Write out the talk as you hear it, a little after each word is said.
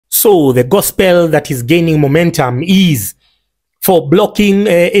So the gospel that is gaining momentum is for blocking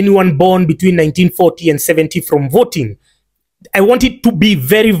anyone born between 1940 and 70 from voting. I want it to be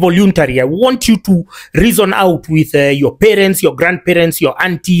very voluntary. I want you to reason out with your parents, your grandparents, your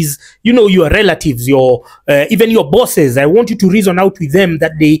aunties, you know, your relatives, your even your bosses. I want you to reason out with them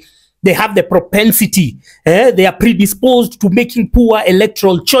that they have the propensity, they are predisposed to making poor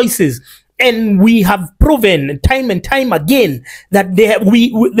electoral choices. And we have proven time and time again that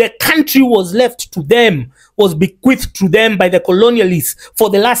the country was left to them, was bequeathed to them by the colonialists for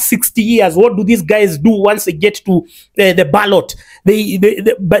the last 60 years. What do these guys do once they get to the ballot?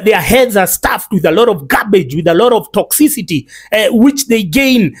 But their heads are stuffed with a lot of garbage, with a lot of toxicity, which they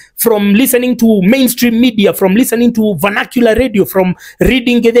gain from listening to mainstream media, from listening to vernacular radio, from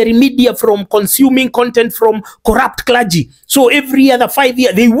reading the media, from consuming content from corrupt clergy. So every other 5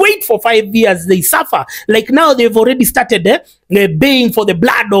 years, they wait for 5 years, they suffer. Like now they've already started baying for the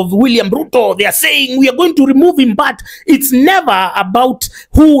blood of William Ruto. They are saying we are going to remove him, but it's never about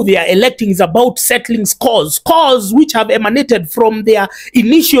who they are electing. It's about settling scores which have emanated from their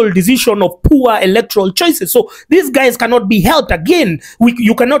initial decision of poor electoral choices. So these guys cannot be helped. Again,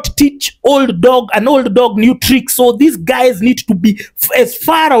 you cannot teach an old dog new tricks. So these guys need to be as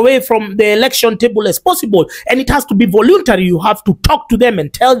far away from the election table as possible, and it has to be voluntary. You have to talk to them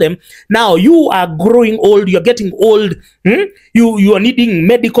and tell them, now you are growing old, you're getting old, you are needing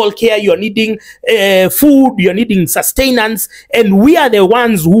medical care, you are needing food, you are needing sustenance, and we are the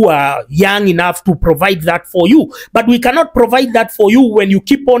ones who are young enough to provide that for you. But we cannot provide that for you when you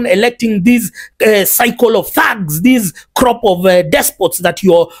keep on electing this cycle of thugs, this crop of despots that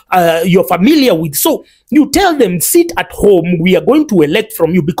you're familiar with. So you tell them, sit at home, we are going to elect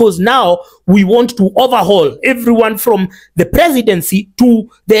from you, because now we want to overhaul everyone from the presidency to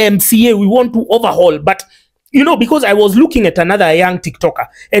the MCA. We want to overhaul. But you know, because I was looking at another young TikToker,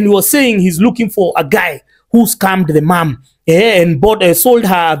 and he was saying he's looking for a guy who scammed the mom, and sold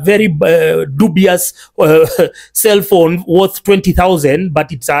her a very dubious cell phone worth 20,000,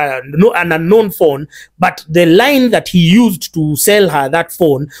 but it's an unknown phone. But the line that he used to sell her that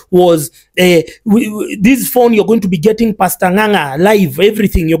phone was, this phone you're going to be getting Pastor Nganga live,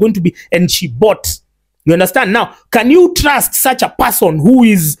 everything you're going to be, and she bought. You understand? Now, can you trust such a person who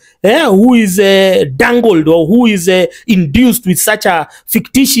is dangled, or who is induced with such a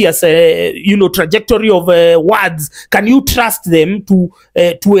fictitious, trajectory of words? Can you trust them to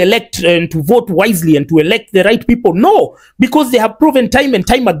elect and to vote wisely and to elect the right people? No, because they have proven time and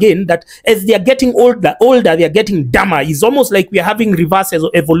time again that as they are getting older, they are getting dumber. It's almost like we are having reverse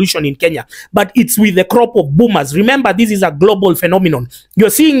evolution in Kenya, but it's with the crop of boomers. Remember, this is a global phenomenon.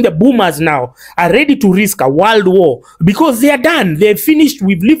 You're seeing the boomers now are ready to risk a world war because they are done. They've finished.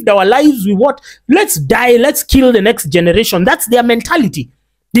 We've lived our lives. Let's die. Let's kill the next generation. That's their mentality.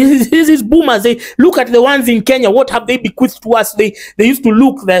 This is boomers. They look at the ones in Kenya. What have they bequeathed to us? They used to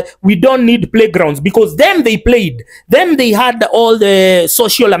look that we don't need playgrounds, because them they played. Them they had all the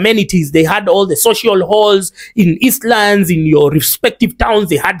social amenities. They had all the social halls in Eastlands, in your respective towns.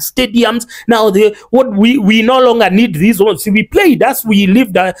 They had stadiums. Now we no longer need these ones. We played. We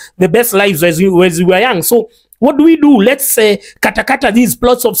lived the best lives as we were young. So what do? Let's say kata these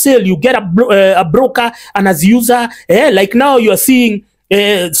plots of sale. You get a broker and as user. Like now you are seeing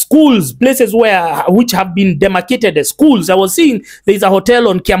schools, places which have been demarcated as schools. I was seeing there's a hotel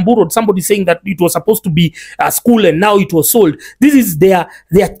on Kiambu Road. Somebody saying that it was supposed to be a school and now it was sold. This is their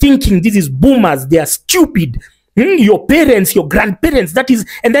thinking. This is boomers. They are stupid. Your parents, your grandparents, that is,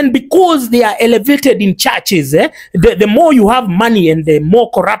 and then because they are elevated in churches, the more you have money and the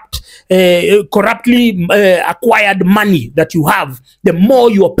more corruptly acquired money that you have, the more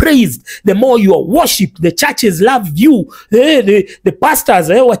you are praised, the more you are worshipped. The churches love you. The pastors,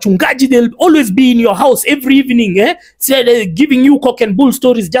 wachungaji, they'll always be in your house every evening, giving you cock and bull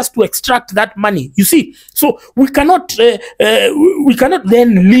stories just to extract that money. You see, so we cannot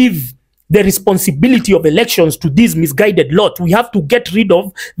then leave the responsibility of elections to this misguided lot. We have to get rid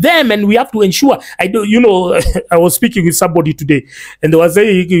of them, and we have to ensure. I was speaking with somebody today, and they were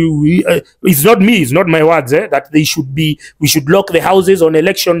saying, it's not me, it's not my words, that we should lock the houses on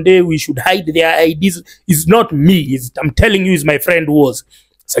election day, we should hide their IDs. It's not me. I'm telling you, it's my friend who was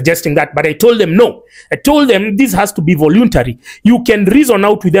suggesting that. But I told them no. I told them this has to be voluntary. You can reason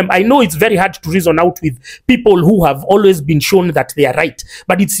out with them. I know it's very hard to reason out with people who have always been shown that they are right,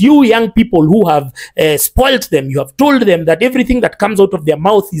 but it's you young people who have spoilt them. You have told them that everything that comes out of their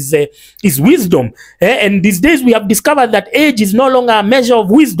mouth is wisdom, and these days we have discovered that age is no longer a measure of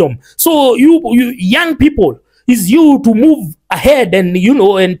wisdom. So you young people, is you to move ahead and,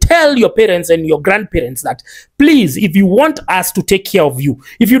 and tell your parents and your grandparents that, please, if you want us to take care of you,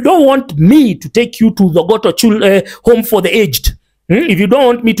 if you don't want me to take you to the Goto home for the aged, if you don't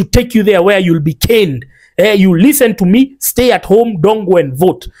want me to take you there where you'll be caned, you listen to me, stay at home, don't go and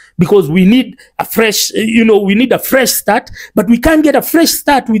vote, because we need a fresh, we need a fresh start, but we can't get a fresh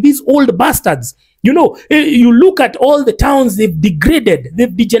start with these old bastards. You look at all the towns, they've degraded,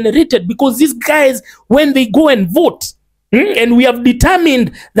 they've degenerated, because these guys, when they go and vote, and we have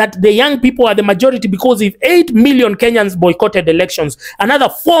determined that the young people are the majority, because if 8 million Kenyans boycotted elections, another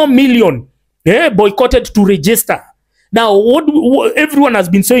 4 million boycotted to register. Now, what everyone has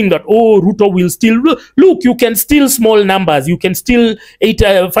been saying that, oh, Ruto will still, look, you can steal small numbers. You can steal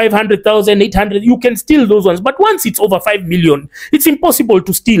 500,000, 800, you can steal those ones. But once it's over 5 million, it's impossible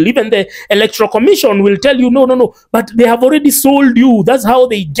to steal. Even the Electoral Commission will tell you, no. But they have already sold you. That's how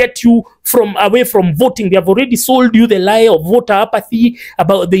they get you away from voting. They have already sold you the lie of voter apathy,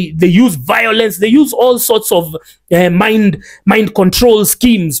 about they use violence. They use all sorts of mind control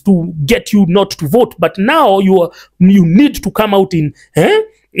schemes to get you not to vote. But now you need to come out in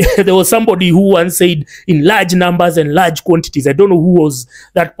there was somebody who once said in large numbers and large quantities. I don't know who was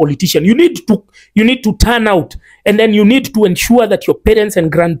that politician. You need to turn out, and then you need to ensure that your parents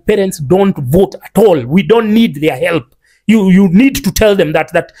and grandparents don't vote at all. We don't need their help. You need to tell them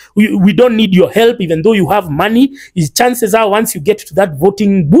that we don't need your help, even though you have money. Chances are, once you get to that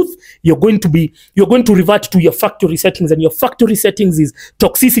voting booth, you're going to revert to your factory settings, and your factory settings is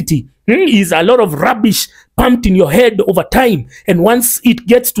toxicity. Is a lot of rubbish pumped in your head over time, and once it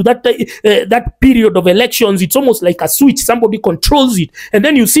gets to that period of elections, it's almost like a switch. Somebody controls it, and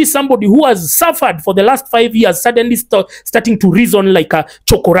then you see somebody who has suffered for the last 5 years suddenly starting to reason like a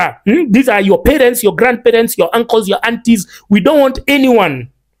chokora. These are your parents, your grandparents, your uncles, your aunties. We don't want anyone,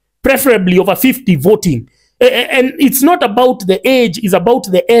 preferably over 50, voting. And it's not about the age, it's about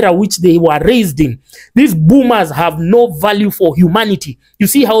the era which they were raised in. These boomers have no value for humanity. You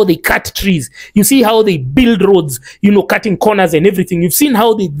see how they cut trees. You see how they build roads, cutting corners and everything. You've seen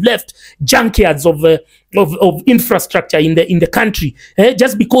how they've left junkyards of infrastructure in the country,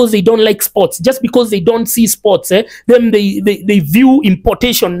 just because they don't like sports, just because they don't see sports. Then they view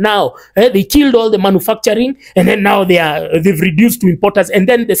importation now. They killed all the manufacturing, and then now they've reduced to importers. And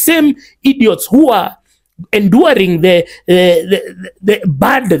then the same idiots who are enduring the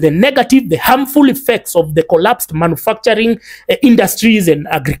bad, the negative, the harmful effects of the collapsed manufacturing industries and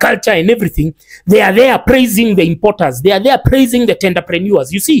agriculture and everything, they are there praising the importers. They are there praising the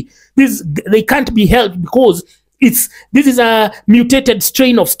tenderpreneurs. You see, they can't be helped, because this is a mutated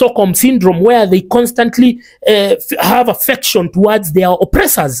strain of Stockholm syndrome, where they constantly have affection towards their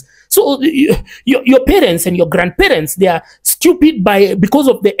oppressors. So your parents and your grandparents, they are stupid because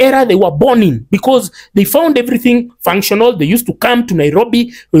of the era they were born in, because they found everything functional. They used to come to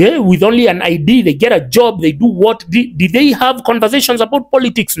Nairobi with only an ID. They get a job. They do what? Did they have conversations about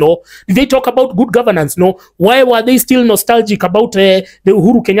politics? No. Did they talk about good governance? No. Why were they still nostalgic about the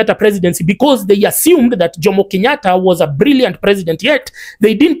Uhuru Kenyatta presidency? Because they assumed that Jomo Kenyatta was a brilliant president, yet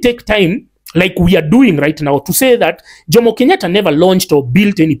they didn't take time, like we are doing right now, to say that Jomo Kenyatta never launched or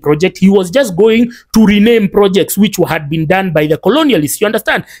built any project. He was just going to rename projects which had been done by the colonialists. You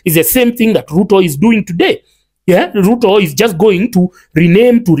understand? It's the same thing that Ruto is doing today. Yeah, Ruto is just going to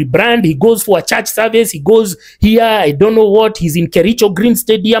rename, to rebrand. He goes for a church service. He goes here, I don't know what. He's in Kericho Green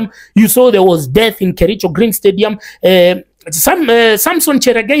Stadium. You saw there was death in Kericho Green Stadium. Samson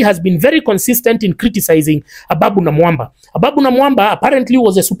Cherargei has been very consistent in criticizing Ababu Namwamba. Ababu Namwamba apparently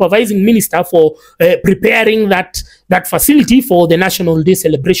was a supervising minister for preparing that facility for the National Day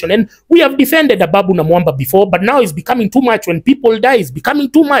celebration. And we have defended Ababu Namwamba before, but now it's becoming too much. When people die, it's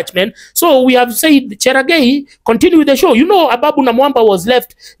becoming too much, man. So we have said, Cherargei, continue with the show. Ababu Namwamba was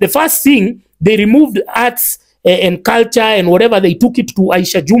left. The first thing, they removed arts and culture and whatever, they took it to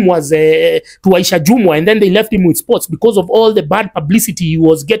Aisha Jumwa, and then they left him with sports because of all the bad publicity he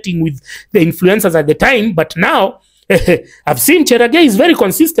was getting with the influencers at the time. But now I've seen Cherargei is very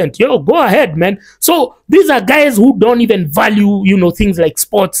consistent. Go ahead, man. So these are guys who don't even value, things like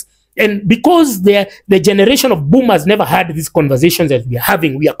sports. And because the generation of boomers never had these conversations that we are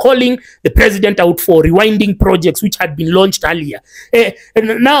having, we are calling the president out for rewinding projects which had been launched earlier.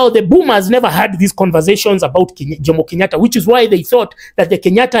 And now the boomers never had these conversations about Jomo Kenyatta, which is why they thought that the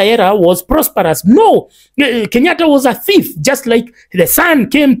Kenyatta era was prosperous. No, Kenyatta was a thief, just like the Sun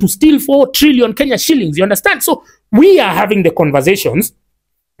came to steal 4 trillion Kenya shillings. You understand? So we are having the conversations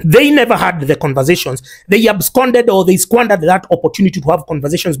They never had the conversations. They absconded or they squandered that opportunity to have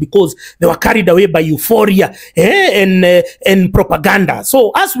conversations because they were carried away by euphoria and propaganda.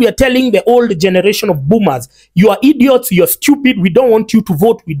 So as we are telling the old generation of boomers, you are idiots, you're stupid, we don't want you to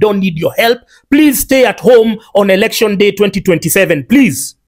vote, we don't need your help. Please stay at home on election day 2027, please.